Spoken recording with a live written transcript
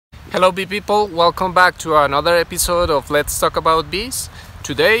Hello bee people, welcome back to another episode of Let's Talk About Bees.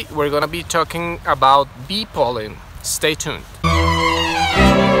 Today we're gonna be talking about bee pollen. Stay tuned.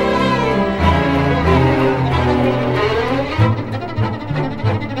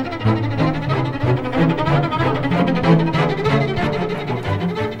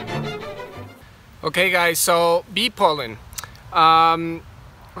 Okay guys, so bee pollen.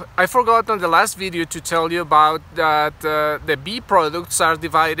 I forgot on the last video to tell you about that the bee products are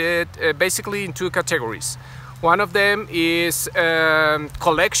divided basically in two categories. One of them is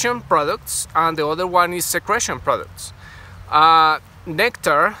collection products and the other one is secretion products.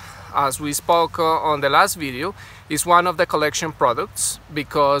 Nectar, as we spoke on the last video, is one of the collection products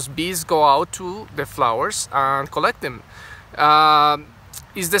because bees go out to the flowers and collect them.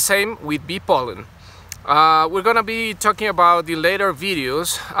 It's the same with bee pollen. We're gonna be talking about the later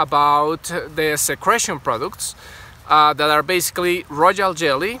videos about the secretion products that are basically royal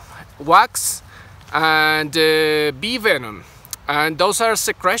jelly, wax, and bee venom. And those are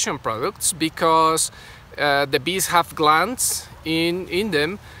secretion products because the bees have glands in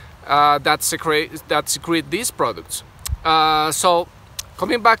them that secrete these products. So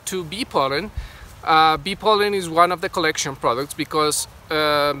coming back to bee pollen is one of the collection products because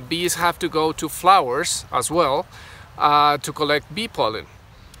bees have to go to flowers as well to collect bee pollen.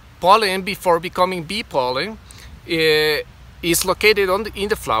 Pollen, before becoming bee pollen, is located in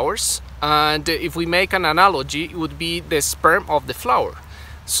the flowers, and if we make an analogy, it would be the sperm of the flower.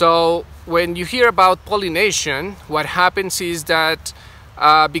 So when you hear about pollination, what happens is that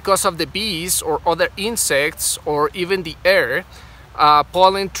because of the bees or other insects or even the air,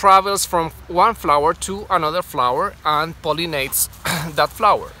 pollen travels from one flower to another flower and pollinates that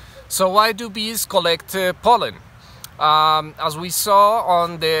flower. So why do bees collect pollen? As we saw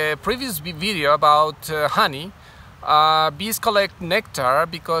on the previous video about honey, bees collect nectar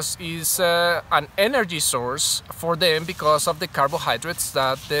because it's an energy source for them because of the carbohydrates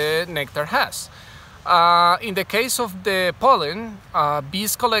that the nectar has. In the case of the pollen,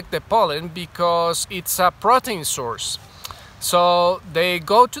 bees collect the pollen because it's a protein source. So they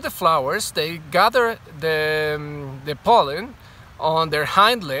go to the flowers, they gather the pollen on their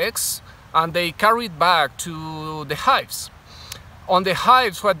hind legs and they carry it back to the hives. On the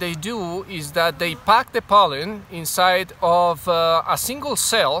hives, what they do is that they pack the pollen inside of a single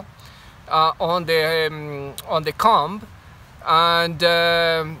cell on the comb, and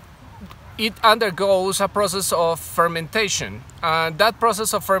it undergoes a process of fermentation. And that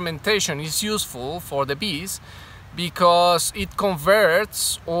process of fermentation is useful for the bees because it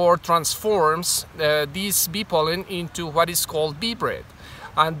converts or transforms this bee pollen into what is called bee bread.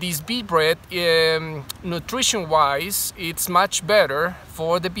 And this bee bread, nutrition-wise, it's much better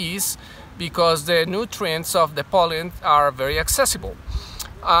for the bees because the nutrients of the pollen are very accessible.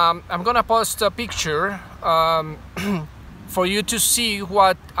 I'm gonna post a picture for you to see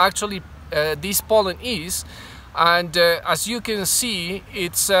what actually this pollen is. And as you can see,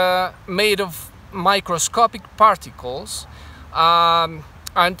 it's made of microscopic particles, and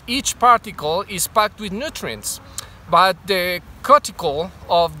each particle is packed with nutrients, but the cuticle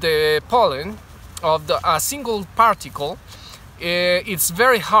of the pollen of a single particle, it's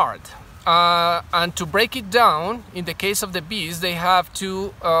very hard, and to break it down, in the case of the bees, they have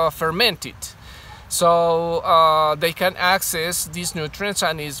to ferment it so they can access these nutrients,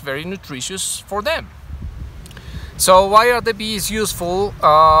 and it's very nutritious for them. So why are the bees useful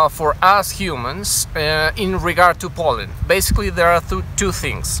for us humans in regard to pollen? Basically, there are two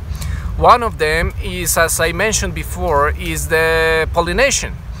things. One of them is, as I mentioned before, is the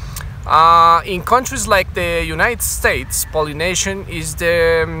pollination. In countries like the United States, pollination is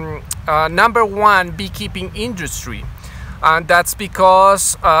the #1 beekeeping industry. And that's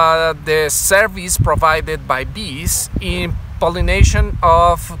because the service provided by bees in pollination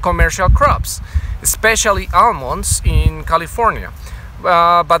of commercial crops, especially almonds in California,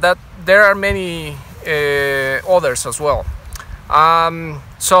 but there are many others as well.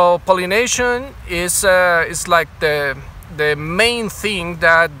 So pollination is like the main thing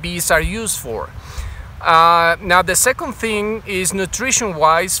that bees are used for. Now the second thing is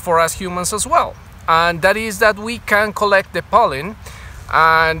nutrition-wise for us humans as well, and that is that we can collect the pollen.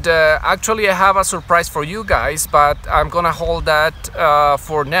 And actually I have a surprise for you guys, but I'm gonna hold that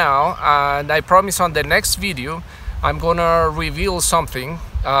for now, and I promise on the next video I'm gonna reveal something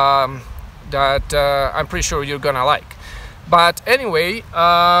that I'm pretty sure you're gonna like. But anyway,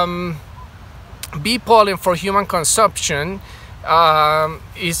 bee pollen for human consumption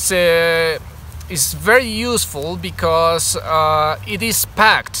is very useful because it is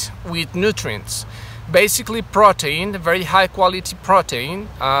packed with nutrients. basically protein, very high quality protein,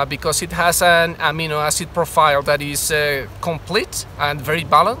 because it has an amino acid profile that is complete and very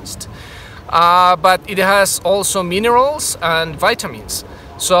balanced, but it has also minerals and vitamins.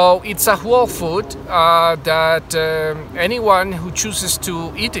 So it's a whole food that anyone who chooses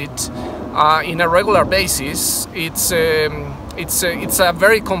to eat it in a regular basis, it's a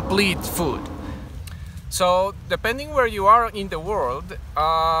very complete food. So depending where you are in the world,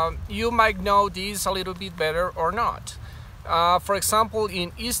 you might know this a little bit better or not. For example,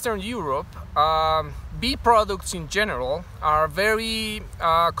 in Eastern Europe, bee products in general are very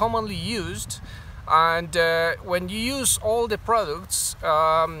commonly used, and when you use all the products,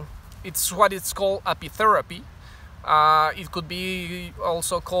 it's what it's called apitherapy. It could be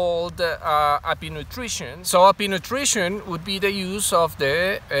also called apinutrition. So apinutrition would be the use of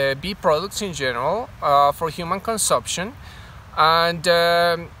the bee products in general for human consumption, and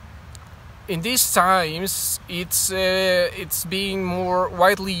in these times it's being more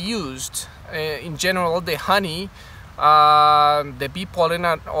widely used. In general, the honey, the bee pollen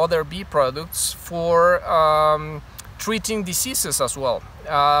and other bee products for treating diseases as well.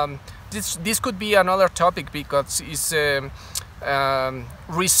 This could be another topic because it's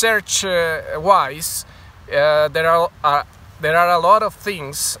research wise there are a lot of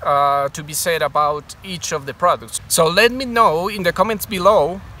things to be said about each of the products. So let me know in the comments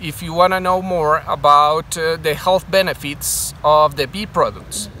below if you want to know more about the health benefits of the bee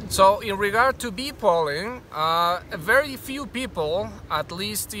products. So in regard to bee pollen, very few people, at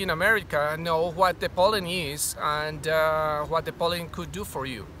least in America, know what the pollen is and what the pollen could do for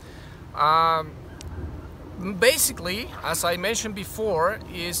you. Basically, as I mentioned before,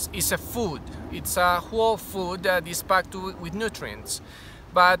 is a food. It's a whole food that is packed with nutrients.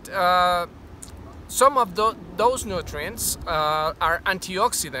 But some of those nutrients are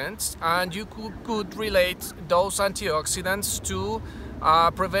antioxidants, and you could relate those antioxidants to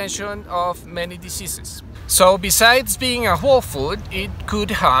prevention of many diseases. So besides being a whole food, it could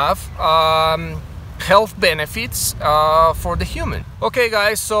have health benefits for the human. Okay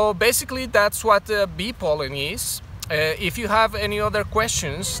guys, so basically that's what bee pollen is. If you have any other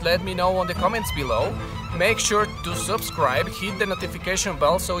questions, let me know on the comments below. Make sure to subscribe, hit the notification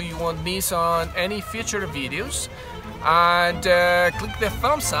bell so you won't miss on any future videos, and click the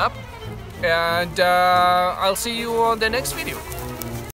thumbs up, and I'll see you on the next video.